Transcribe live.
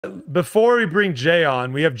before we bring Jay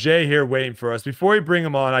on, we have Jay here waiting for us. Before we bring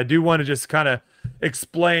him on, I do want to just kind of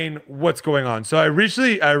explain what's going on. So I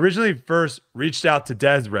originally first reached out to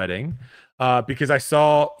Des Redding because I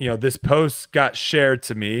saw, this post got shared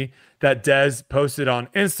to me that Des posted on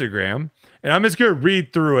Instagram, and I'm just gonna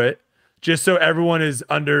read through it just so everyone is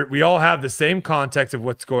we all have the same context of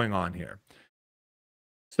what's going on here.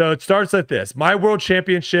 So it starts like this. My world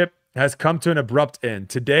championship has come to an abrupt end.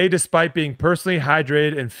 Today, despite being personally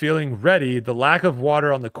hydrated and feeling ready, the lack of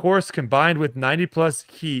water on the course combined with 90 plus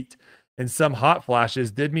heat and some hot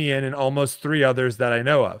flashes did me in and almost 3 others that I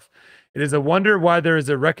know of. It is a wonder why there is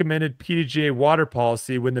a recommended PDGA water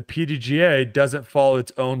policy when the PDGA doesn't follow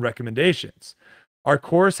its own recommendations. Our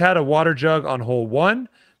course had a water jug on hole 1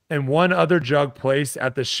 and 1 other jug placed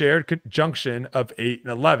at the shared junction of 8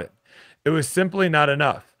 and 11. It was simply not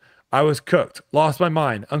enough. I was cooked, lost my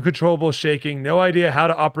mind, uncontrollable shaking, no idea how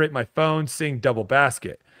to operate my phone, seeing double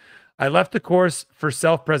basket. I left the course for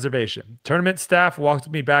self-preservation. Tournament staff walked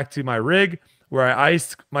me back to my rig where I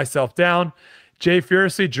iced myself down. Jay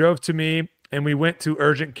furiously drove to me and we went to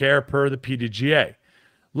urgent care per the PDGA.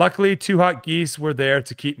 Luckily, 2 hot geese were there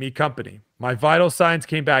to keep me company. My vital signs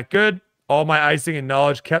came back good. All my icing and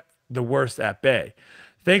knowledge kept the worst at bay.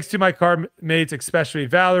 Thanks to my car mates, especially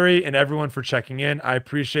Valerie and everyone for checking in. I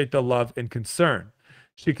appreciate the love and concern.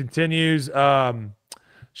 She continues on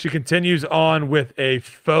with a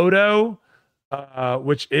photo,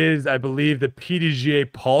 which is, I believe, the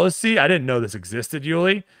PDGA policy. I didn't know this existed,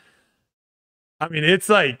 Yuli. I mean, it's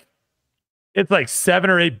like 7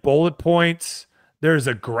 or 8 bullet points. There's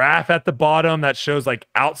a graph at the bottom that shows like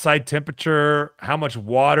outside temperature, how much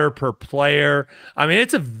water per player. I mean,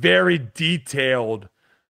 it's a very detailed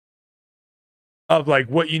of like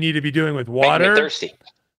what you need to be doing with water. Making me thirsty.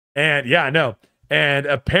 And yeah, I know. And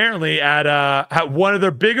apparently at one of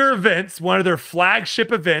their bigger events, one of their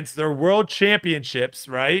flagship events, their world championships,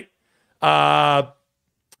 right?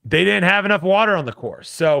 They didn't have enough water on the course.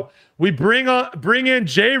 So we bring in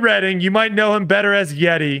Jay Redding. You might know him better as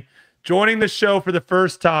Yeti, joining the show for the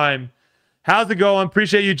first time. How's it going?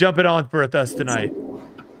 Appreciate you jumping on for us tonight.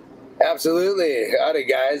 Absolutely. Howdy,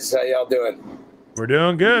 guys. How y'all doing? We're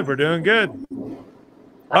doing good. We're doing good.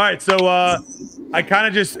 All right, so I kind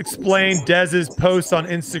of just explained Dez's post on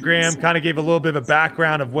Instagram, kind of gave a little bit of a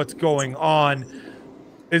background of what's going on.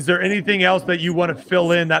 Is there anything else that you want to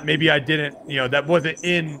fill in that maybe I didn't, that wasn't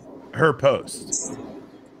in her post?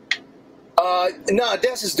 No,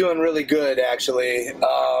 Des is doing really good, actually.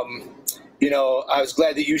 I was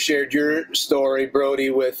glad that you shared your story, Brody,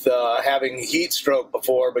 with having heat stroke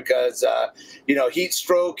before because, heat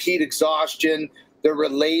stroke, heat exhaustion, they're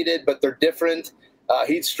related, but they're different.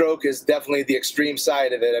 Heat stroke is definitely the extreme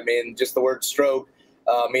side of it. I mean, just the word stroke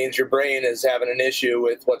means your brain is having an issue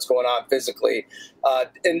with what's going on physically.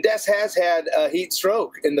 And Des has had a heat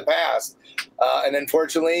stroke in the past. And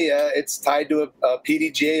unfortunately, it's tied to a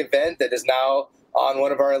PDGA event that is now on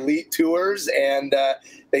one of our elite tours. And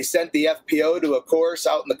they sent the FPO to a course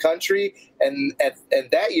out in the country. And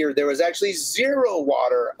that year, there was actually 0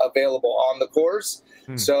 water available on the course.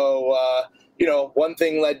 So, one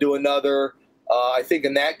thing led to another. I think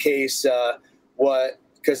in that case,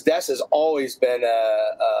 because Des has always been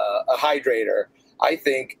a hydrator, I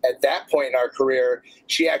think at that point in our career,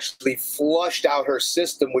 she actually flushed out her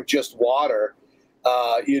system with just water,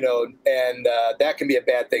 and that can be a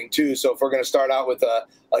bad thing too. So if we're going to start out with a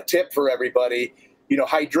tip for everybody,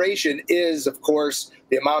 hydration is, of course,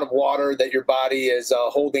 the amount of water that your body is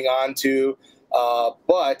holding on to,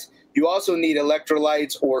 but you also need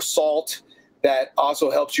electrolytes or salt that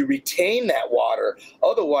also helps you retain that water.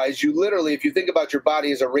 Otherwise, you literally, if you think about your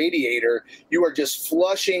body as a radiator, you are just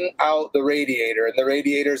flushing out the radiator. And the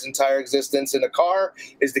radiator's entire existence in a car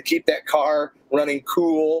is to keep that car running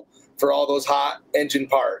cool for all those hot engine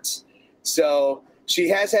parts. So she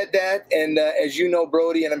has had that. And as you know,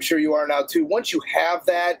 Brody, and I'm sure you are now too, once you have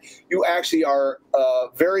that, you actually are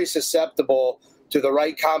very susceptible to the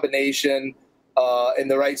right combination in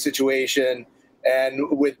the right situation.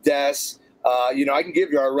 And with Des, I can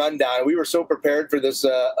give you our rundown. We were so prepared for this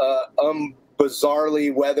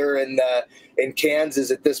bizarrely weather in Kansas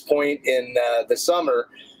at this point in the summer,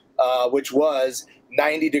 which was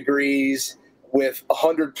 90 degrees with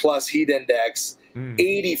 100+ heat index,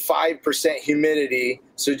 85% humidity,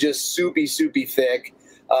 so just soupy thick.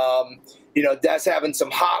 That's having some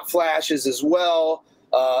hot flashes as well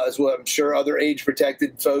I'm sure other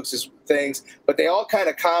age-protected folks' things, but they all kind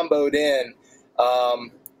of comboed in.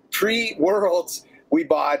 Pre-Worlds, we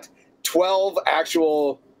bought 12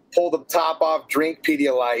 actual pull-the-top-off drink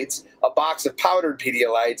Pedialytes, a box of powdered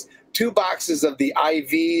Pedialytes, 2 boxes of the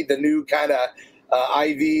IV, the new kind of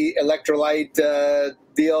IV electrolyte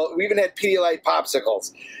deal. We even had Pedialyte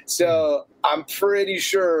popsicles. So I'm pretty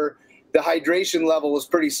sure the hydration level was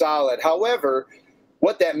pretty solid. However,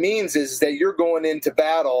 what that means is that you're going into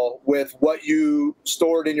battle with what you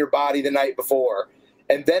stored in your body the night before.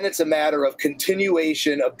 And then it's a matter of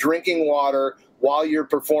continuation of drinking water while you're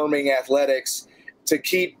performing athletics to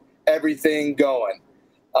keep everything going.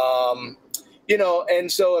 And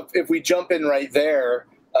so if we jump in right there,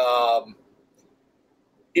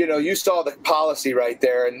 you saw the policy right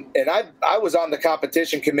there. And I was on the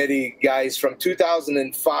competition committee, guys, from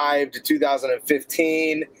 2005 to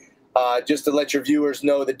 2015. Just to let your viewers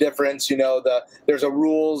know the difference, there's a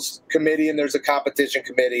rules committee and there's a competition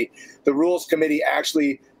committee. The rules committee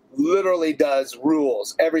actually literally does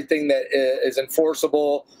rules, everything that is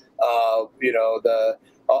enforceable, all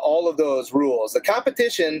of those rules. The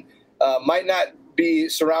competition might not be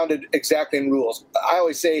surrounded exactly in rules. I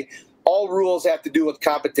always say all rules have to do with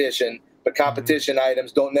competition, but competition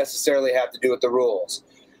items don't necessarily have to do with the rules.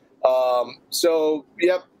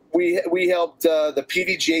 Yep. We helped the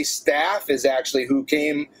PDGA staff is actually who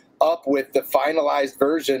came up with the finalized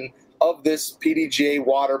version of this PDGA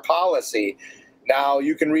water policy. Now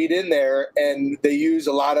you can read in there, and they use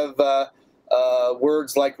a lot of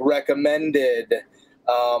words like recommended.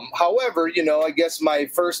 However, I guess my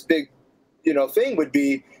first big, thing would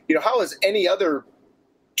be, how is any other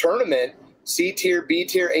tournament, C tier, B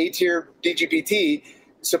tier, A tier, DGPT,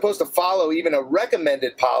 supposed to follow even a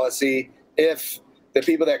recommended policy if the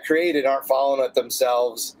people that created aren't following it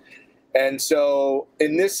themselves? And so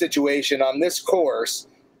in this situation, on this course,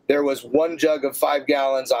 there was one jug of 5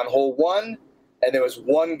 gallons on hole 1, and there was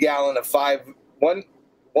one jug of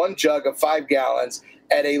 5 gallons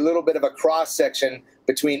at a little bit of a cross section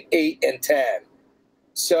between 8 and 10.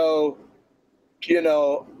 So,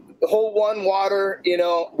 hole 1 water,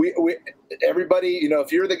 everybody,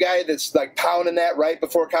 if you're the guy that's like pounding that right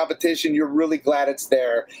before competition, you're really glad it's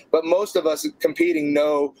there. But most of us competing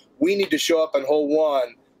know we need to show up on hole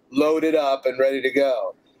 1, loaded up and ready to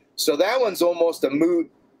go. So that one's almost a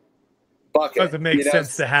moot bucket. Doesn't make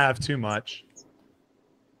sense to have too much.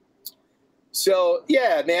 So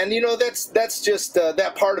yeah, man, that's just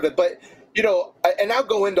that part of it. But and I'll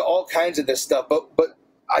go into all kinds of this stuff. But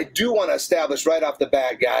I do want to establish right off the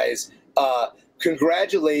bat, guys.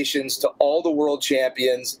 Congratulations to all the world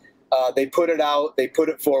champions. They put it out. They put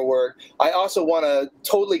it forward. I also want to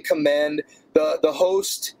totally commend the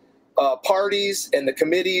host parties and the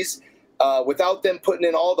committees. Without them putting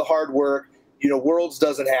in all the hard work, Worlds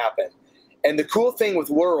doesn't happen. And the cool thing with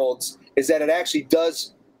Worlds is that it actually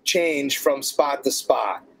does change from spot to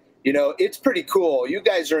spot. It's pretty cool. You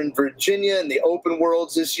guys are in Virginia in the Open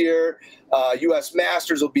Worlds this year. U.S.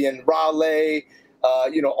 Masters will be in Raleigh.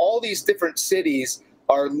 All these different cities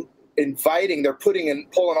are inviting, they're pulling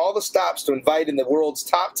all the stops to invite in the world's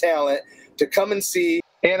top talent to come and see.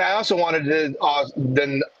 And I also wanted to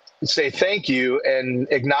then say thank you and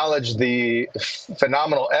acknowledge the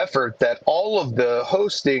phenomenal effort that all of the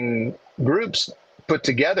hosting groups put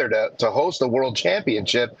together to host the World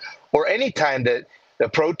Championship, or any time that the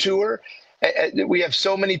Pro Tour. We have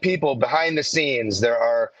so many people behind the scenes. There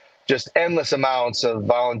are just endless amounts of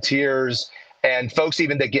volunteers and folks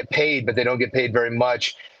even that get paid, but they don't get paid very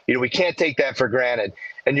much. We can't take that for granted.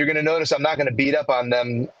 And you're going to notice I'm not going to beat up on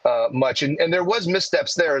them much. And there was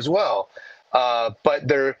missteps there as well. But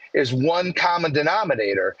there is one common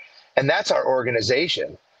denominator, and that's our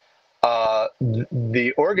organization.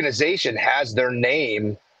 The organization has their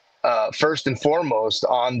name first and foremost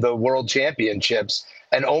on the World Championships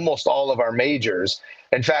and almost all of our majors.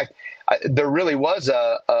 In fact, there really was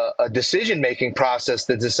a decision-making process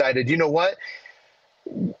that decided, you know what,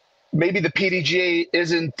 maybe the PDGA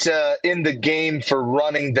isn't in the game for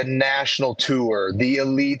running the national tour, the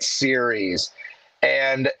elite series.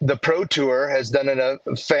 And the Pro Tour has done a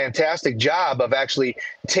fantastic job of actually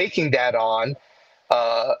taking that on,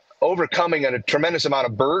 overcoming a tremendous amount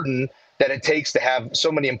of burden that it takes to have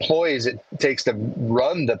so many employees it takes to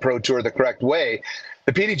run the Pro Tour the correct way.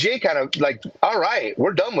 The PDGA kind of like, all right,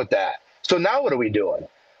 we're done with that. So now what are we doing?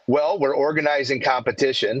 Well, we're organizing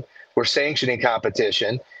competition, we're sanctioning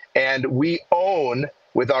competition, and we own,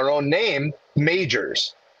 with our own name,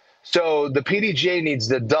 majors. So the PDGA needs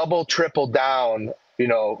to double, triple down,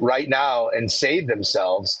 right now and save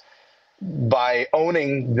themselves by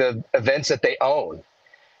owning the events that they own.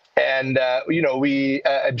 And,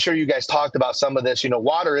 I'm sure you guys talked about some of this.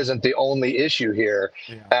 Water isn't the only issue here.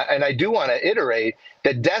 Yeah. And I do want to iterate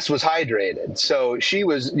that Des was hydrated. So she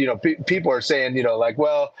was, people are saying,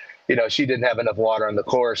 she didn't have enough water on the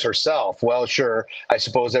course herself. Well, sure, I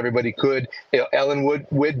suppose everybody could. Ellen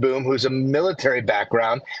Widboom, who's a military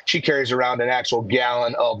background, she carries around an actual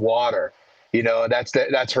gallon of water.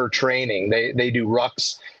 That's her training. They do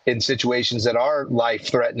rucks in situations that are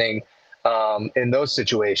life-threatening in those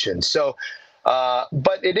situations. So,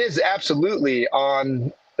 but it is absolutely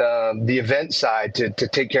on the event side to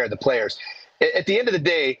take care of the players. At the end of the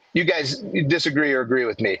day, you guys disagree or agree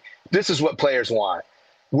with me. This is what players want.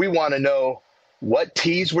 We want to know what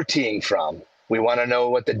tees we're teeing from. We want to know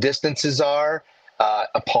what the distances are.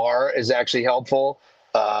 A par is actually helpful.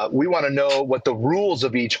 We want to know what the rules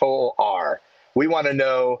of each hole are. We want to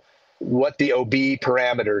know what the OB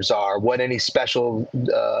parameters are, what any special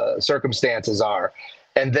circumstances are.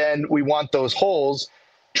 And then we want those holes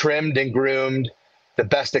trimmed and groomed the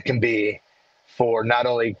best it can be for not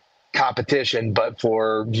only competition, but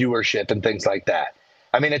for viewership and things like that.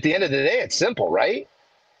 I mean, at the end of the day, it's simple, right?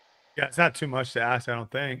 Yeah, it's not too much to ask, I don't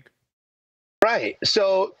think. Right.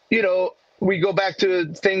 So, we go back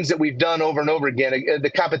to things that we've done over and over again. The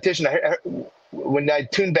competition, when I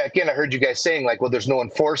tuned back in, I heard you guys saying like, well, there's no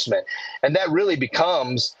enforcement. And that really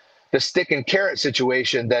becomes the stick and carrot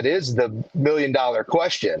situation that is the $1 million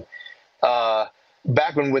question.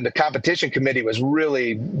 Back when the competition committee was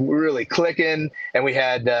really, really clicking, and we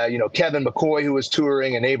had, Kevin McCoy, who was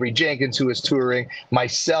touring, and Avery Jenkins, who was touring,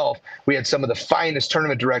 myself, we had some of the finest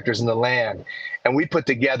tournament directors in the land. And we put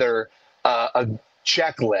together a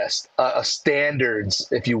checklist, a standards,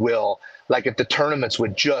 if you will, like if the tournaments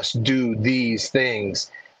would just do these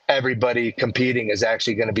things, everybody competing is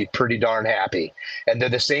actually going to be pretty darn happy. And they're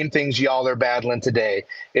the same things y'all are battling today.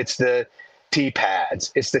 It's the tee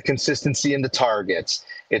pads, it's the consistency in the targets,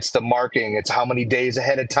 it's the marking, it's how many days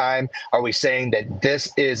ahead of time are we saying that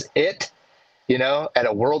this is it, at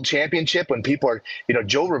a world championship when people are,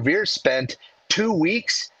 Joe Revere spent 2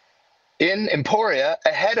 weeks in Emporia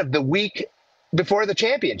ahead of the week before the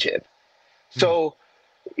championship. So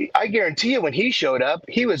I guarantee you when he showed up,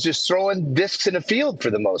 he was just throwing discs in the field for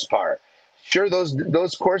the most part. Sure,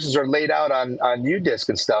 those courses are laid out on UDisc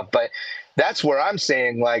and stuff, but that's where I'm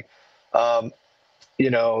saying like,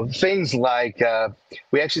 things like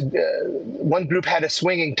we actually one group had a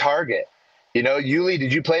swinging target. Yuli,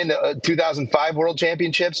 did you play in the 2005 World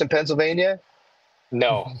Championships in Pennsylvania?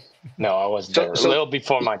 No, I wasn't there. A little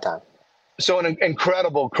before my time. So an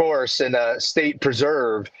incredible course in a state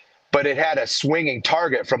preserve, but it had a swinging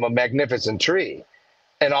target from a magnificent tree.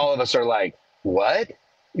 And all of us are like, what?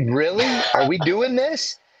 Really? Are we doing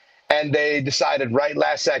this? And they decided right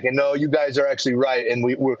last second, no, you guys are actually right. And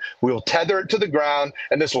we'll tether it to the ground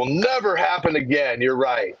and this will never happen again. You're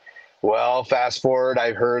right. Well, fast forward,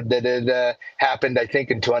 I heard that it happened, I think,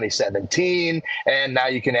 in 2017. And now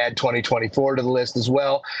you can add 2024 to the list as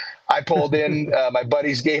well. I pulled in, my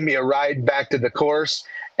buddies gave me a ride back to the course.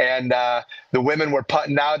 And the women were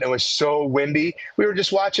putting out, and it was so windy. We were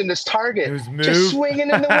just watching this target, just swinging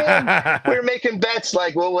in the wind. We were making bets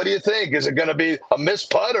like, well, what do you think? Is it going to be a missed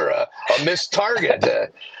putt or a missed target?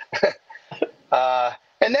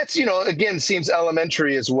 And that's, again, seems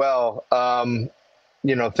elementary as well,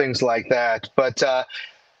 things like that. But,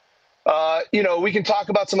 we can talk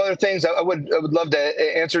about some other things. I would love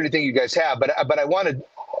to answer anything you guys have, but I want to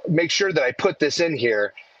make sure that I put this in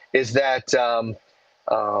here is that,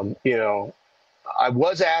 I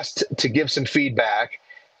was asked to give some feedback,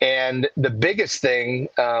 and the biggest thing,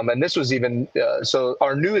 and this was even, so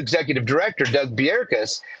our new executive director, Doug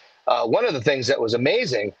Bierkes, one of the things that was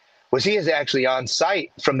amazing was he is actually on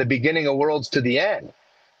site from the beginning of Worlds to the end.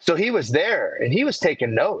 So he was there and he was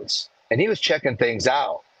taking notes and he was checking things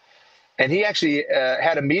out. And he actually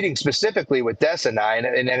had a meeting specifically with Des and I, and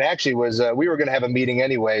it actually was, we were going to have a meeting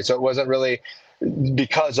anyway, so it wasn't really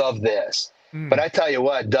because of this. But I tell you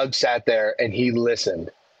what, Doug sat there and he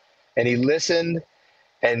listened. And he listened,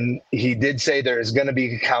 and he did say there is going to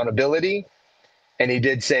be accountability. And he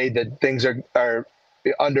did say that things are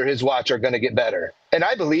under his watch are going to get better. And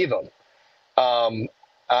I believe him.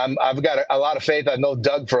 I've got a lot of faith. I've known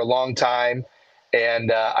Doug for a long time.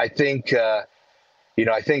 And I think, I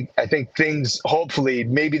think things, hopefully,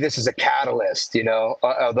 maybe this is a catalyst,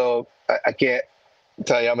 although I can't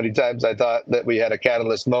tell you how many times I thought that we had a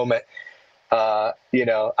catalyst moment. Out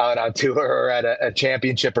on tour or at a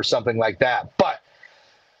championship or something like that. But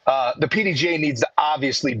the PDGA needs to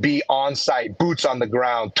obviously be on site, boots on the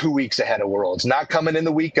ground 2 weeks ahead of Worlds, not coming in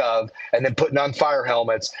the week of and then putting on fire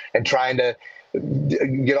helmets and trying to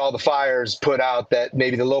get all the fires put out that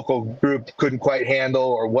maybe the local group couldn't quite handle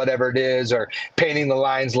or whatever it is, or painting the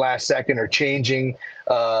lines last second or changing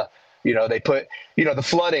They put, the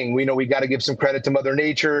flooding, we got to give some credit to Mother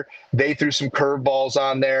Nature. They threw some curveballs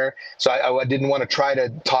on there. So I didn't want to try to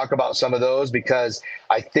talk about some of those because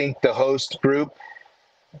I think the host group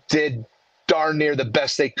did darn near the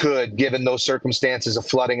best they could given those circumstances of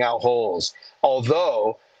flooding out holes.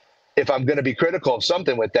 Although, if I'm going to be critical of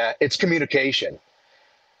something with that, it's communication.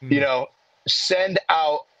 Send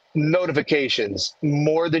out notifications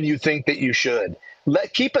more than you think that you should.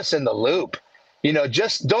 Keep us in the loop.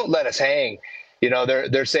 Just don't let us hang.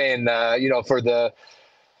 They're saying, for the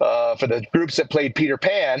groups that played Peter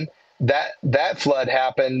Pan, that flood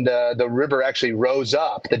happened. The river actually rose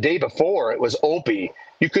up. The day before, it was Opie.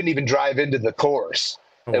 You couldn't even drive into the course.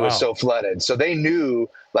 Oh, it wow. was so flooded. So they knew,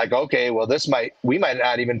 like, okay, well, we might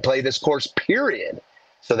not even play this course, period.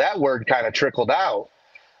 So that word kind of trickled out.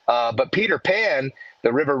 But Peter Pan,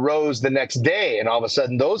 the river rose the next day, and all of a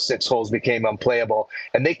sudden those 6 holes became unplayable,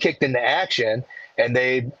 and they kicked into action, and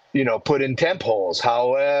they, put in temp holes.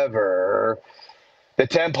 However, the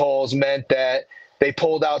temp holes meant that they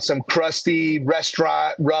pulled out some crusty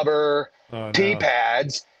restaurant rubber tee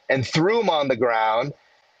pads and threw them on the ground,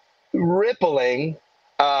 rippling,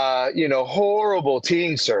 horrible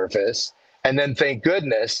teeing surface. And then, thank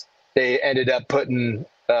goodness, they ended up putting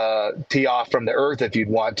tee off from the earth if you'd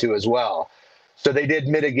want to as well. So they did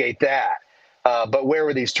mitigate that. But where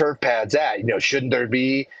were these turf pads at? Shouldn't there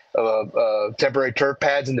be temporary turf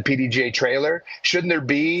pads in the PDGA trailer? Shouldn't there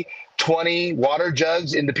be 20 water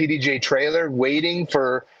jugs in the PDGA trailer waiting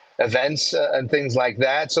for events and things like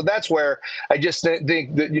that? So that's where I just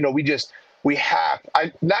think that,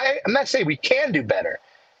 I'm not saying we can do better.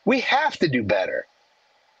 We have to do better.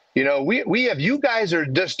 You guys are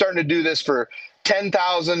just starting to do this for $10,000,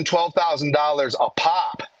 $12,000 a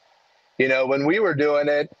pop. When we were doing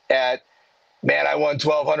it at, man, I won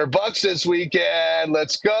 $1,200 this weekend.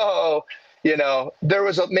 Let's go. There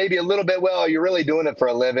was maybe a little bit, well, you're really doing it for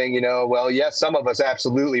a living, well, yes, some of us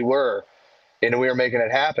absolutely were, we were making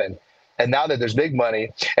it happen. And now that there's big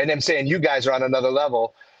money, and I'm saying you guys are on another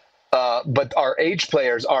level, but our age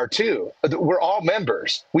players are too. We're all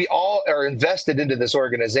members. We all are invested into this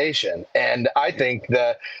organization. And I think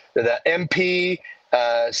the MP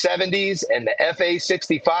 70s and the FA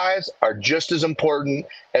 65s are just as important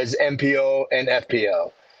as MPO and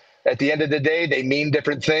FPO. At the end of the day, they mean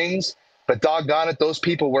different things, but doggone it, those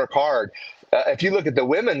people work hard. If you look at the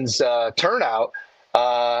women's turnout,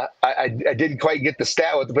 I didn't quite get the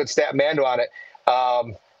stat with put stat Mando on it.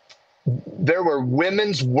 There were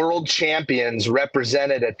women's world champions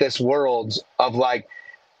represented at this Worlds of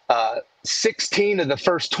 16 of the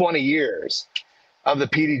first 20 years of the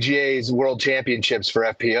PDGA's World Championships for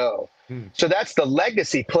FPO. So that's the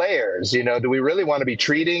legacy players. Do we really want to be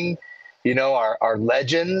treating, our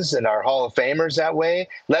legends and our Hall of Famers that way,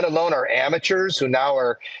 let alone our amateurs who now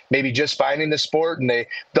are maybe just finding the sport and they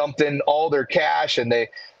dumped in all their cash and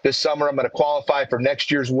this summer I'm going to qualify for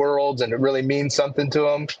next year's Worlds and it really means something to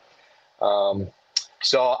them.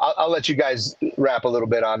 So I'll let you guys wrap a little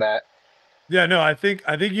bit on that. Yeah, no, I think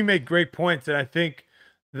you make great points. And I think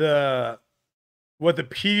what the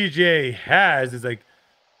PDGA has is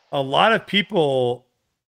a lot of people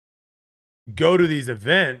go to these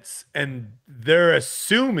events and they're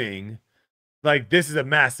assuming this is a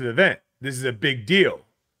massive event. This is a big deal.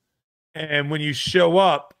 And when you show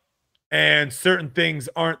up and certain things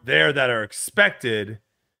aren't there that are expected,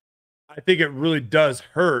 I think it really does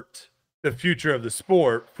hurt the future of the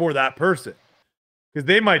sport for that person. Because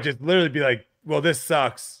they might just literally be like, well, this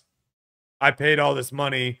sucks. I paid all this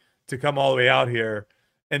money to come all the way out here,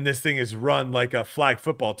 and this thing is run like a flag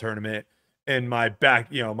football tournament in my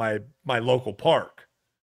back, my local park.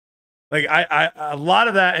 A lot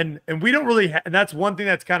of that, and we don't really, and that's one thing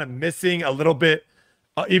that's kind of missing a little bit,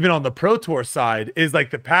 even on the Pro Tour side, is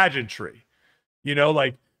the pageantry.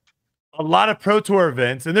 A lot of Pro Tour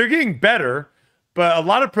events, and they're getting better, but a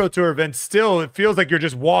lot of Pro Tour events still, it feels like you're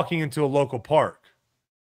just walking into a local park.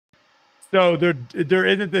 So there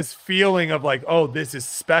isn't this feeling of oh, this is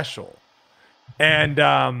special. And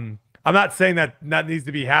I'm not saying that needs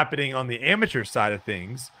to be happening on the amateur side of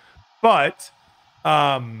things, but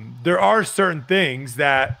there are certain things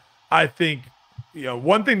that I think,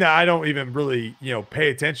 one thing that I don't even really, pay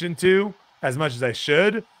attention to as much as I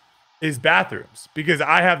should is bathrooms, because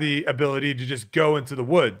I have the ability to just go into the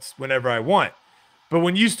woods whenever I want. But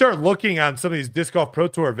when you start looking on some of these Disc Golf Pro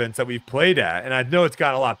Tour events that we've played at, and I know it's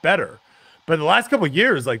gotten a lot better, but in the last couple of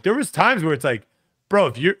years, there was times where it's bro,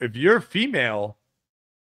 if you're female,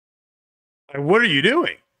 what are you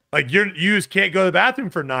doing? You just can't go to the bathroom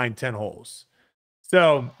for 9-10 holes.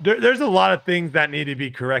 So there's a lot of things that need to be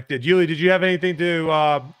corrected. Julie, did you have anything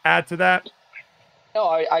to add to that? No,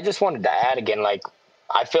 I just wanted to add again, like,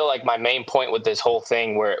 I feel like my main point with this whole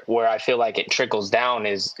thing, where I feel like it trickles down,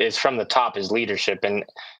 is from the top, is leadership.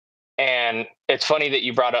 And it's funny that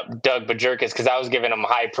you brought up Doug Bajurkis, because I was giving him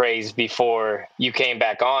high praise before you came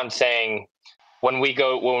back on, saying when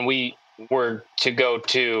we were to go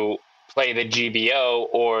to play the GBO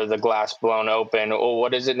or the Glass Blown Open, or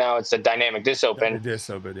what is it now? It's the Dynamic Disc Open.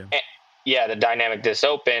 Yeah, the Dynamic Disc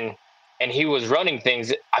Open. And he was running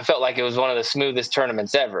things. I felt like it was one of the smoothest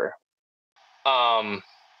tournaments ever. And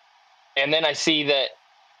then I see that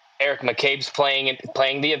Eric McCabe's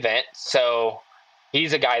playing the event, so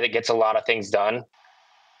he's a guy that gets a lot of things done.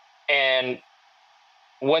 And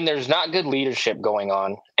when there's not good leadership going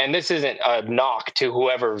on, and this isn't a knock to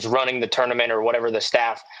whoever's running the tournament or whatever the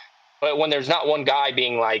staff, but when there's not one guy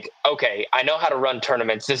being like, okay, I know how to run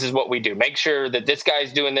tournaments. This is what we do. Make sure that this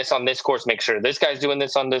guy's doing this on this course. Make sure this guy's doing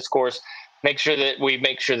this on this course. Make sure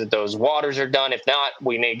that those waters are done. If not,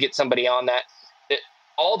 we need to get somebody on that.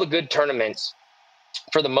 All the good tournaments,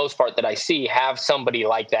 for the most part, that I see have somebody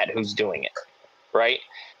like that who's doing it, right?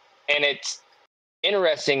 And it's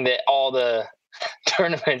interesting that all the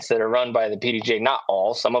tournaments that are run by the PDGA, not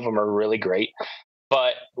all, some of them are really great,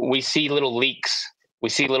 but we see little leaks. We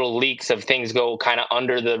see little leaks of things go kind of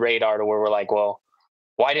under the radar to where we're like, well,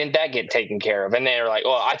 why didn't that get taken care of? And they're like,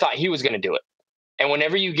 well, I thought he was going to do it. And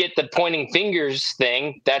whenever you get the pointing fingers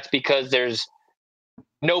thing, that's because there's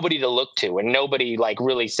nobody to look to and nobody like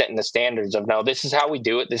really setting the standards of, no, this is how we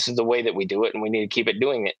do it. This is the way that we do it. And we need to keep it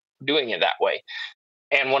doing it that way.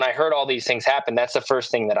 And when I heard all these things happen, that's the first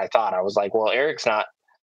thing that I thought. I was like, well, Eric's not.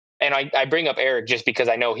 And I bring up Eric just because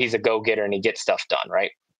I know he's a go-getter and he gets stuff done,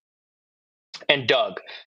 right? And Doug,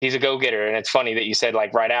 he's a go-getter. And it's funny that you said,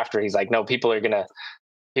 like, right after, he's like, no, people are gonna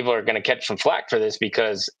catch some flack for this,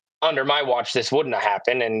 because under my watch this wouldn't have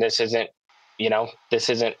happened, and this isn't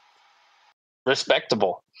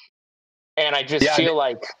respectable. And I just feel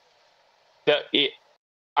like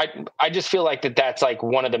I just feel like that's like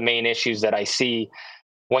one of the main issues that I see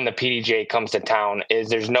when the PDGA comes to town, is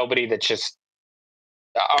there's nobody that's just,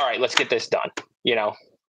 all right, let's get this done, you know?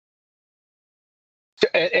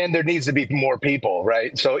 And there needs to be more people,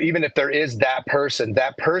 right? So even if there is that person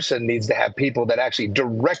needs to have people that actually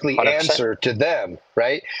directly 100%. Answer to them,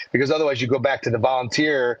 right? Because otherwise you go back to the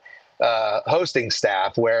volunteer hosting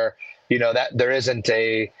staff, where, you know, that there isn't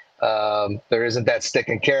that stick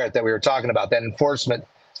and carrot that we were talking about, that enforcement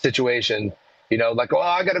situation, you know, like, oh,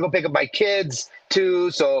 I got to go pick up my kids too,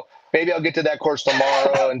 so maybe I'll get to that course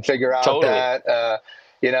tomorrow and figure out totally. That.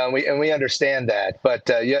 You know, and we understand that, but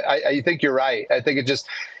yeah, I think you're right. I think the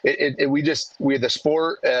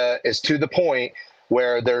sport is to the point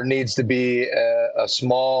where there needs to be a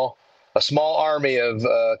small army of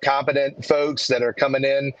competent folks that are coming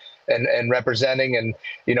in and representing, and,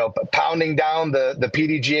 you know, pounding down the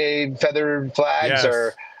PDGA feathered flags.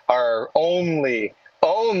 Yes. are only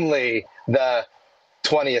the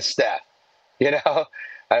 20th step. You know,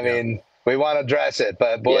 I mean. We want to address it,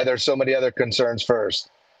 but boy, there's so many other concerns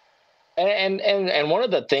first. And one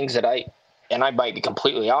of the things that I might be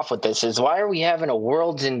completely off with this, is why are we having a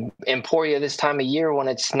Worlds in Emporia this time of year when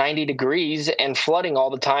it's 90 degrees and flooding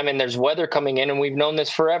all the time, and there's weather coming in, and we've known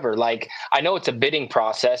this forever? Like, I know it's a bidding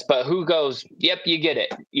process, but who goes, yep, you get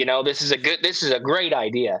it. You know, this is a great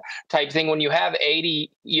idea type thing. When you have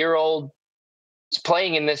 80-year-old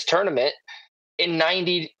playing in this tournament in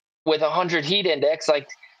 90 with 100 heat index, like,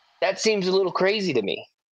 that seems a little crazy to me.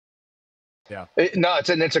 Yeah. No,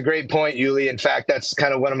 it's a great point, Yuli. In fact, that's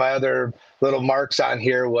kind of one of my other little marks on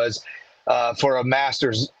here was for a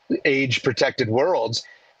Masters age protected Worlds,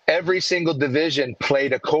 every single division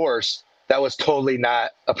played a course that was totally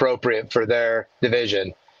not appropriate for their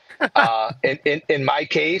division. In my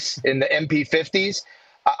case, in the MP50s,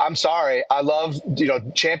 I'm sorry, I love, you know,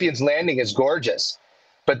 Champions Landing is gorgeous,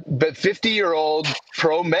 but 50-year-old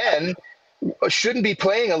pro men shouldn't be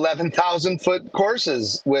playing 11,000-foot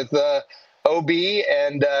courses with OB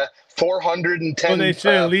and 410. Well, they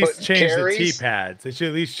should at least change carries. The tee pads. They should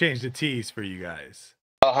at least change the tees for you guys.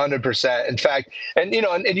 100%. In fact, and you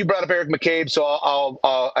know, and you brought up Eric McCabe, so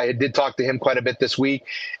I did talk to him quite a bit this week,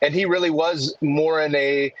 and he really was more in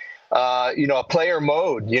a a player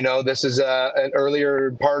mode. You know, this is an earlier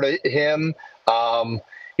part of him.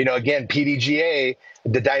 You know, again, PDGA,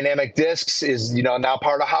 the dynamic discs is, you know, now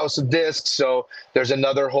part of House of Discs. So there's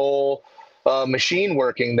another whole machine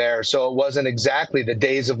working there. So it wasn't exactly the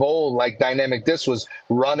days of old, like dynamic discs was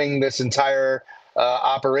running this entire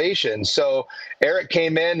operation. So Eric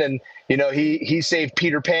came in and, you know, he saved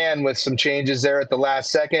Peter Pan with some changes there at the last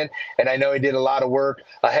second. And I know he did a lot of work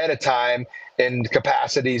ahead of time in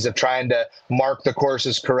capacities of trying to mark the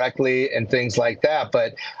courses correctly and things like that.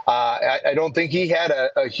 But I don't think he had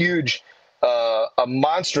a huge, a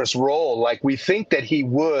monstrous role like we think that he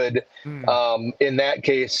would in that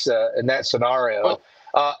case, in that scenario.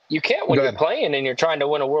 You can't when you're playing and you're trying to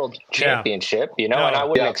win a world championship, you know, and I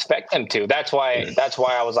wouldn't expect him to. That's why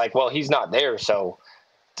I was like, well, he's not there. So,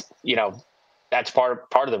 you know, that's part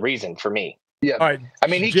of the reason for me. Yeah. Right. I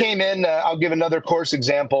mean, he came in, I'll give another course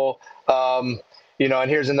example, you know,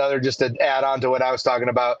 and here's another just to add on to what I was talking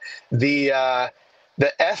about. The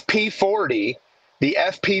FP40, the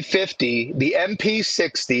FP50, the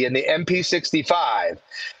MP60, and the MP65.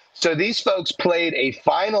 So these folks played a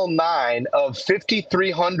final 9 of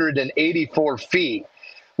 5,384 feet,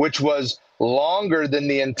 which was longer than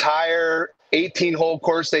the entire 18-hole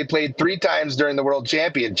course they played 3 times during the World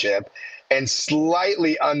Championship, and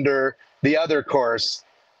slightly under the other course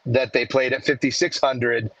that they played at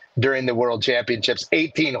 5,600 during the World Championships,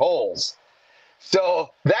 18 holes.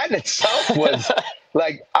 So that in itself was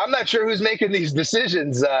like, I'm not sure who's making these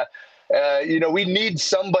decisions. You know, we need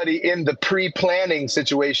somebody in the pre-planning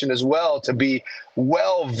situation as well to be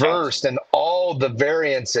well-versed in all the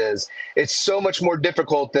variances. It's so much more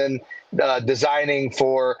difficult than designing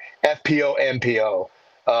for FPO, MPO.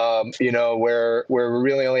 You know, where we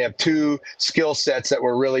really only have 2 skill sets that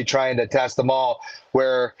we're really trying to test them all,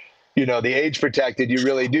 where, you know, the age protected, you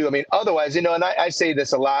really do. I mean, otherwise, you know, and I say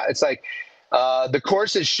this a lot, it's like the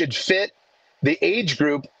courses should fit the age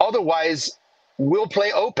group. Otherwise, we'll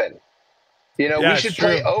play open. You know, we should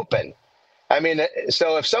play open. I mean,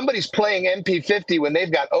 so if somebody's playing MP50 when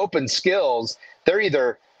they've got open skills, they're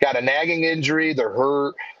either got a nagging injury, they're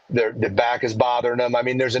hurt, their back is bothering them. I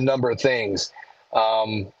mean, there's a number of things.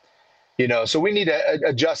 You know, so we need to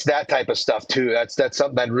adjust that type of stuff too. That's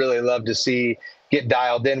something I'd really love to see get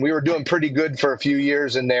dialed in. We were doing pretty good for a few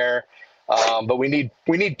years in there, but we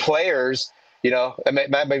need players. You know,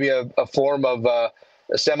 that may be a form of a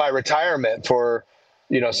semi-retirement for,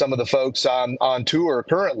 you know, some of the folks on tour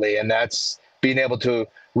currently, and that's being able to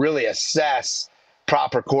really assess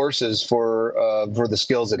proper courses for the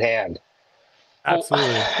skills at hand.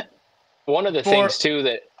 Absolutely. Well, one of the things too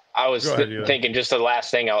that I was thinking, just the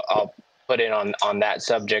last thing I'll put in on that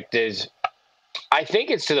subject is, I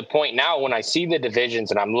think it's to the point now when I see the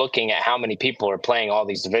divisions and I'm looking at how many people are playing all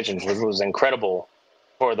these divisions, which was incredible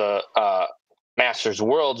for the Masters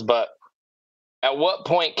Worlds. But at what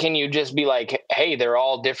point can you just be like, hey, they're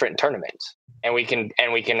all different tournaments, and we can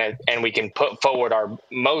put forward our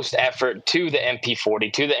most effort to the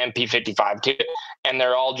MP40, to the MP55, and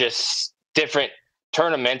they're all just different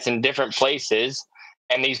tournaments in different places.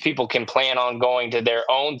 And these people can plan on going to their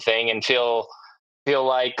own thing and feel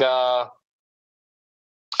like, I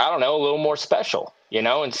don't know, a little more special, you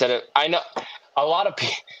know, instead of, I know a lot of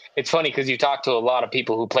people, it's funny because you talk to a lot of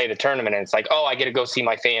people who play the tournament and it's like, oh, I get to go see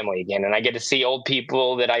my family again. And I get to see old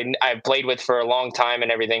people that I've played with for a long time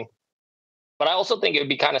and everything. But I also think it would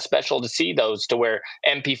be kind of special to see those to where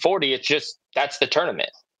MP40, it's just, that's the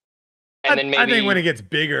tournament. And then maybe, I think when it gets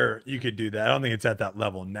bigger, you could do that. I don't think it's at that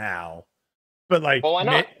level now. But like, well, why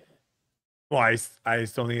not? Well, I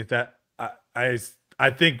just don't think it's that. I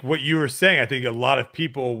think what you were saying, I think a lot of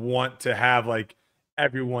people want to have like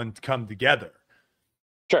everyone come together.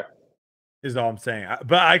 Sure, is all I'm saying.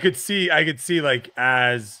 But I could see like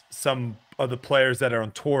as some of the players that are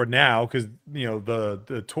on tour now, because you know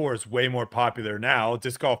the tour is way more popular now.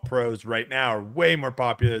 Disc golf pros right now are way more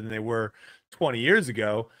popular than they were 20 years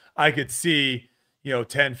ago. I could see, you know,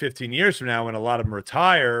 10, 15 years from now when a lot of them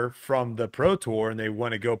retire from the pro tour and they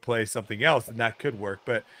want to go play something else, and that could work.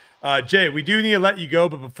 But Jay, we do need to let you go.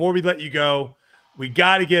 But before we let you go, we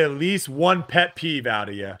got to get at least one pet peeve out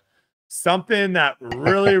of you. Something that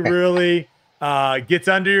really, really gets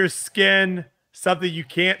under your skin, something you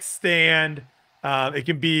can't stand. It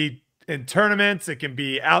can be in tournaments. It can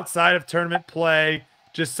be outside of tournament play.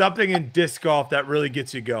 Just something in disc golf that really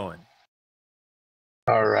gets you going.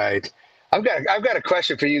 All right. I've got a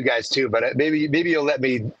question for you guys too, but maybe you'll let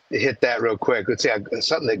me hit that real quick. Let's see,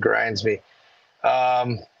 something that grinds me.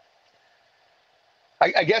 I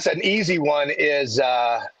guess an easy one is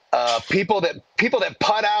people that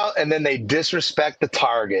putt out and then they disrespect the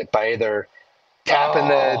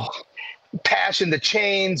passion the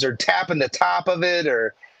chains or tapping the top of it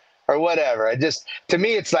or whatever. To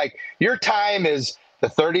me, it's like your time is the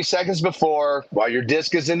 30 seconds before while your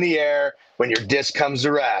disc is in the air, when your disc comes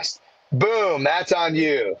to rest. Boom, that's on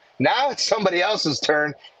you. Now it's somebody else's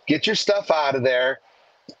turn. Get your stuff out of there.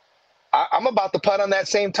 I'm about to putt on that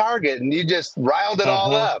same target, and you just riled it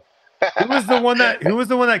all up. Who was the one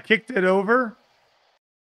that kicked it over?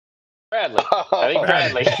 Bradley. I think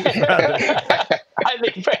Bradley.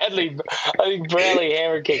 I think Bradley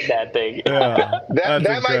hammer kicked that thing. Yeah,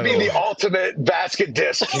 that might be the ultimate basket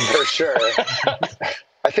disc for sure.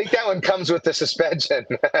 I think that one comes with the suspension.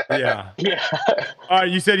 Yeah. All right.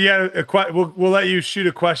 You said you had a question. We'll let you shoot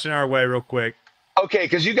a question our way real quick. Okay,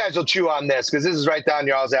 because you guys will chew on this because this is right down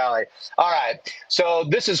y'all's alley. All right. So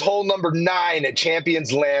this is hole number 9 at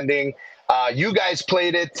Champions Landing. You guys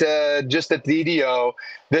played it just at the DDO.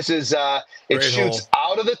 This is it shoots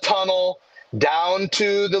out of the tunnel down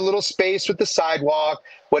to the little space with the sidewalk.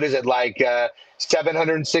 What is it, like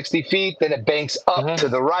 760 feet? Then it banks up to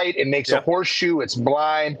the right. It makes a horseshoe. It's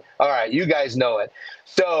blind. All right, you guys know it.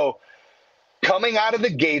 So coming out of the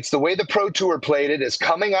gates, the way the Pro Tour played it is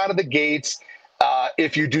coming out of the gates.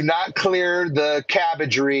 If you do not clear the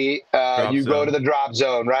cabbagery, you go to the drop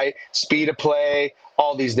zone, right? Speed of play,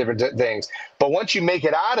 all these different things. But once you make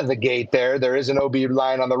it out of the gate there is an OB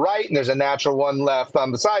line on the right, and there's a natural one left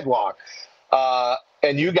on the sidewalk.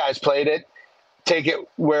 And you guys played it, take it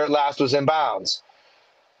where it last was in bounds.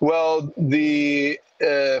 Well,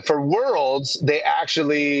 for Worlds, they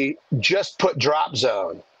actually just put drop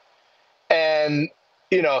zone. And,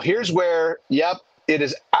 here's where, it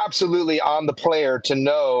is absolutely on the player to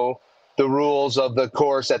know the rules of the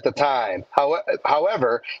course at the time.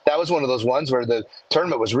 However, that was one of those ones where the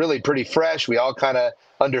tournament was really pretty fresh. We all kind of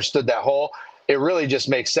understood that hole. It really just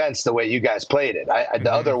makes sense the way you guys played it.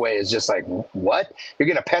 The other way is just like, what? You're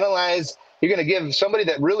going to penalize, you're going to give somebody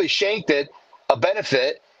that really shanked it a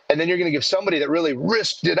benefit, and then you're going to give somebody that really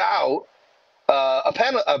risked it out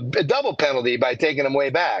a double penalty by taking them way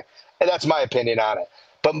back. And that's my opinion on it.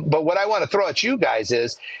 But what I want to throw at you guys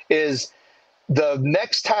is the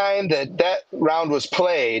next time that round was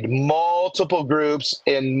played, multiple groups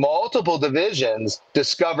in multiple divisions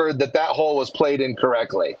discovered that hole was played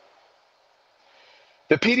incorrectly.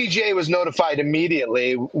 The PDGA was notified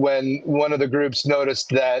immediately when one of the groups noticed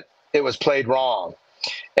that it was played wrong.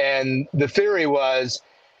 And the theory was,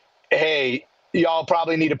 hey, y'all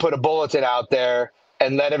probably need to put a bulletin out there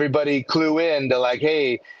and let everybody clue in to like,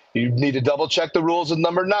 hey, you need to double check the rules of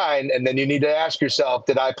number 9, and then you need to ask yourself,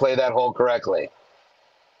 did I play that hole correctly?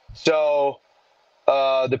 So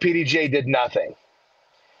the PDGA did nothing.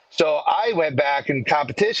 So I went back in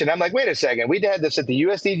competition. I'm like, wait a second. We had this at the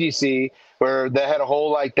USDGC where they had a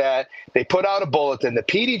hole like that. They put out a bulletin. The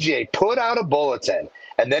PDGA put out a bulletin,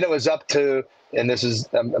 and then it was up to, and this is,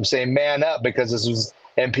 I'm saying man up because this was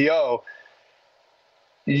MPO.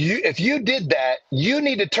 If you did that, you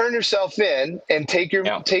need to turn yourself in and take your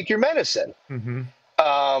medicine. And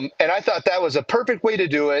I thought that was a perfect way to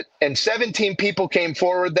do it. And 17 people came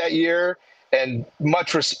forward that year, and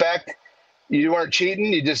much respect. You weren't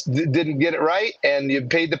cheating. You just didn't get it right, and you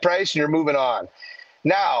paid the price, and you're moving on.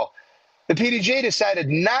 Now, the PDGA decided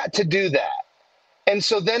not to do that. And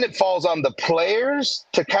so then it falls on the players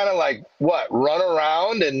to kind of like, run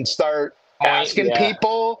around and start asking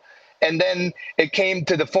people. And then it came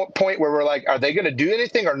to the point where we're like, are they going to do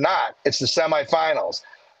anything or not? It's the semifinals.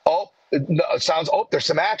 There's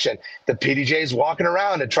some action. The PDGA is walking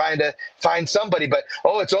around and trying to find somebody, but,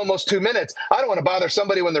 it's almost 2 minutes. I don't want to bother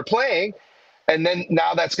somebody when they're playing. And then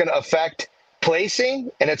now that's going to affect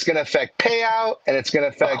placing, and it's going to affect payout, and it's going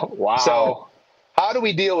to affect. Wow. So how do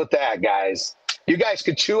we deal with that, guys? You guys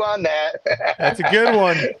could chew on that. That's a good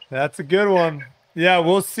one. That's a good one. Yeah,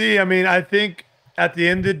 we'll see. I mean, I think at the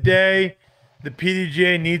end of the day, the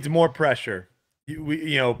PDGA needs more pressure.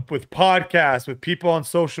 With podcasts, with people on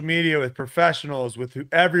social media, with professionals, with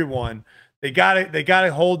everyone, they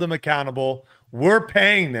gotta hold them accountable. We're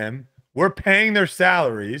paying them. We're paying their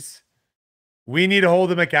salaries. We need to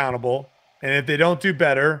hold them accountable. And if they don't do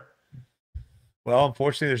better, well,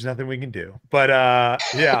 unfortunately, there's nothing we can do. But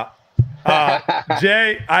yeah.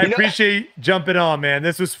 Jay, I appreciate you jumping on, man.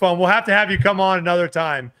 This was fun. We'll have to have you come on another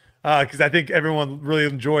time. Because I think everyone really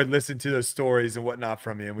enjoyed listening to those stories and whatnot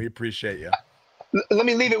from you, and we appreciate you. Let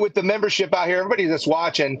me leave it with the membership out here. Everybody that's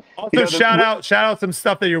watching. Also, shout out some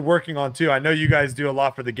stuff that you're working on too. I know you guys do a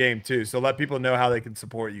lot for the game too, so let people know how they can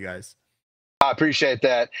support you guys. I appreciate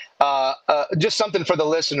that. Just something for the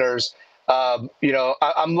listeners.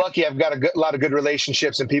 I'm lucky. I've got a lot of good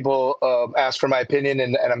relationships, and people ask for my opinion,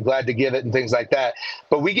 and I'm glad to give it and things like that.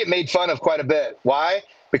 But we get made fun of quite a bit. Why?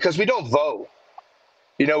 Because we don't vote.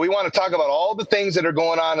 We want to talk about all the things that are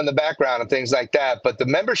going on in the background and things like that. But the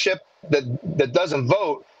membership that doesn't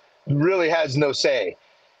vote really has no say.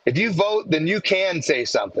 If you vote, then you can say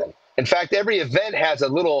something. In fact, every event has a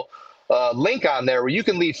little link on there where you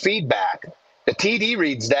can leave feedback. The TD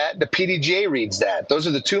reads that. The PDGA reads that. Those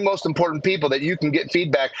are the two most important people that you can get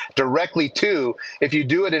feedback directly to if you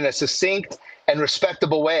do it in a succinct and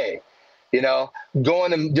respectable way. you know,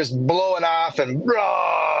 going and just blowing off and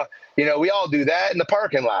raw, you know, we all do that in the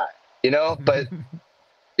parking lot, you know, but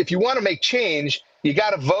if you want to make change, you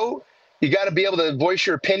got to vote. You got to be able to voice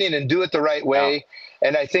your opinion and do it the right way. Yeah.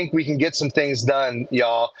 And I think we can get some things done,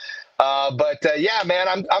 y'all. Yeah,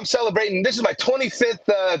 man, I'm celebrating. This is my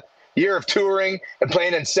 25th year of touring and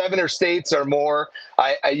playing in 7 states or more.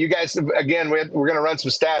 You guys, again, we're going to run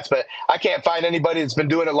some stats, but I can't find anybody that's been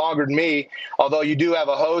doing it longer than me. Although you do have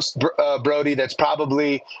a host, Brody, that's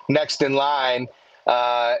probably next in line.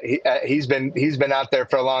 He's been out there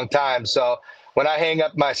for a long time. So when I hang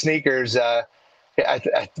up my sneakers, I'm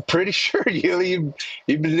pretty sure you've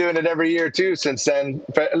been doing it every year too since then,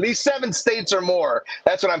 for at least 7 states or more.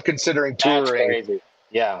 That's what I'm considering touring. That's crazy.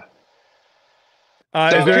 Yeah.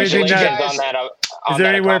 Is there anything on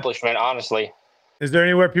that accomplishment, honestly? Is there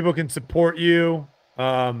anywhere people can support you?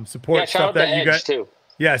 Support stuff that you guys too.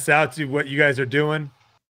 Yes, out to what you guys are doing.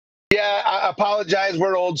 Yeah, I apologize.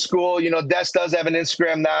 We're old school. You know, Des does have an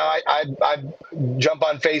Instagram now. I jump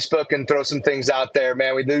on Facebook and throw some things out there,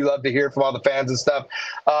 man. We do love to hear from all the fans and stuff.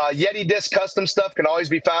 Yeti Disc custom stuff can always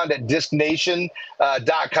be found at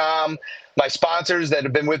discnation.com. My sponsors that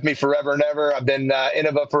have been with me forever and ever. I've been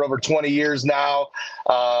Innova for over 20 years now.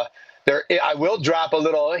 I will drop a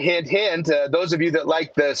little hint. Those of you that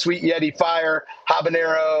like the Sweet Yeti Fire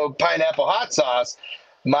Habanero Pineapple Hot Sauce,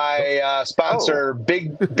 my sponsor,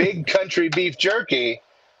 Big Country Beef Jerky.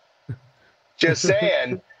 Just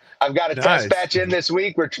saying, I've got a test batch in this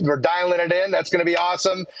week. We're dialing it in. That's going to be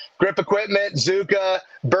awesome. Grip equipment, Zuka,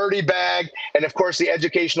 birdie bag, and of course the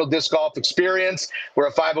educational disc golf experience. We're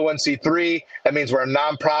a 501c3. That means we're a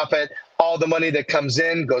nonprofit. All the money that comes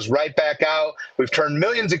in goes right back out. We've turned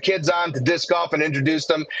millions of kids on to disc golf and introduced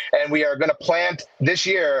them, and we are going to plant this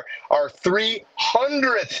year our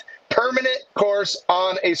 300th permanent course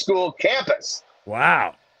on a school campus.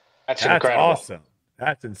 Wow. That's incredible. Awesome.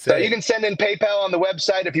 That's insane. So you can send in PayPal on the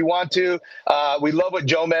website if you want to. We love what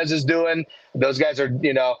Jomez is doing. Those guys are,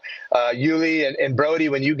 you know, Yuli and Brody,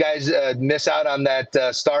 when you guys miss out on that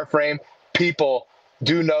star frame, people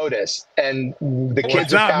do notice. And the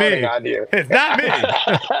kids are counting on you. It's not me.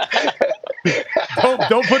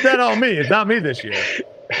 don't put that on me. It's not me this year.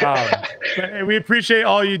 We appreciate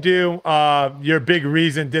all you do. You're a big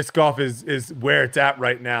reason disc golf is where it's at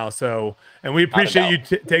right now. So, and we appreciate you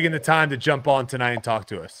taking the time to jump on tonight and talk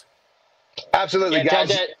to us. Absolutely,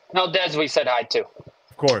 guys. Tell Des we said hi too.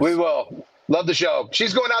 Of course. We will. Love the show.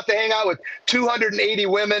 She's going out to hang out with 280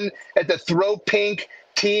 women at the Throw Pink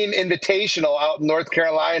Team Invitational out in North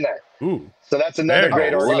Carolina. Ooh. So that's another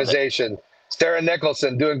great organization. Sarah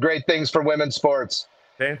Nicholson doing great things for women's sports.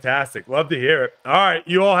 Fantastic. Love to hear it. All right.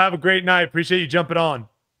 You all have a great night. Appreciate you jumping on.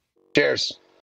 Cheers.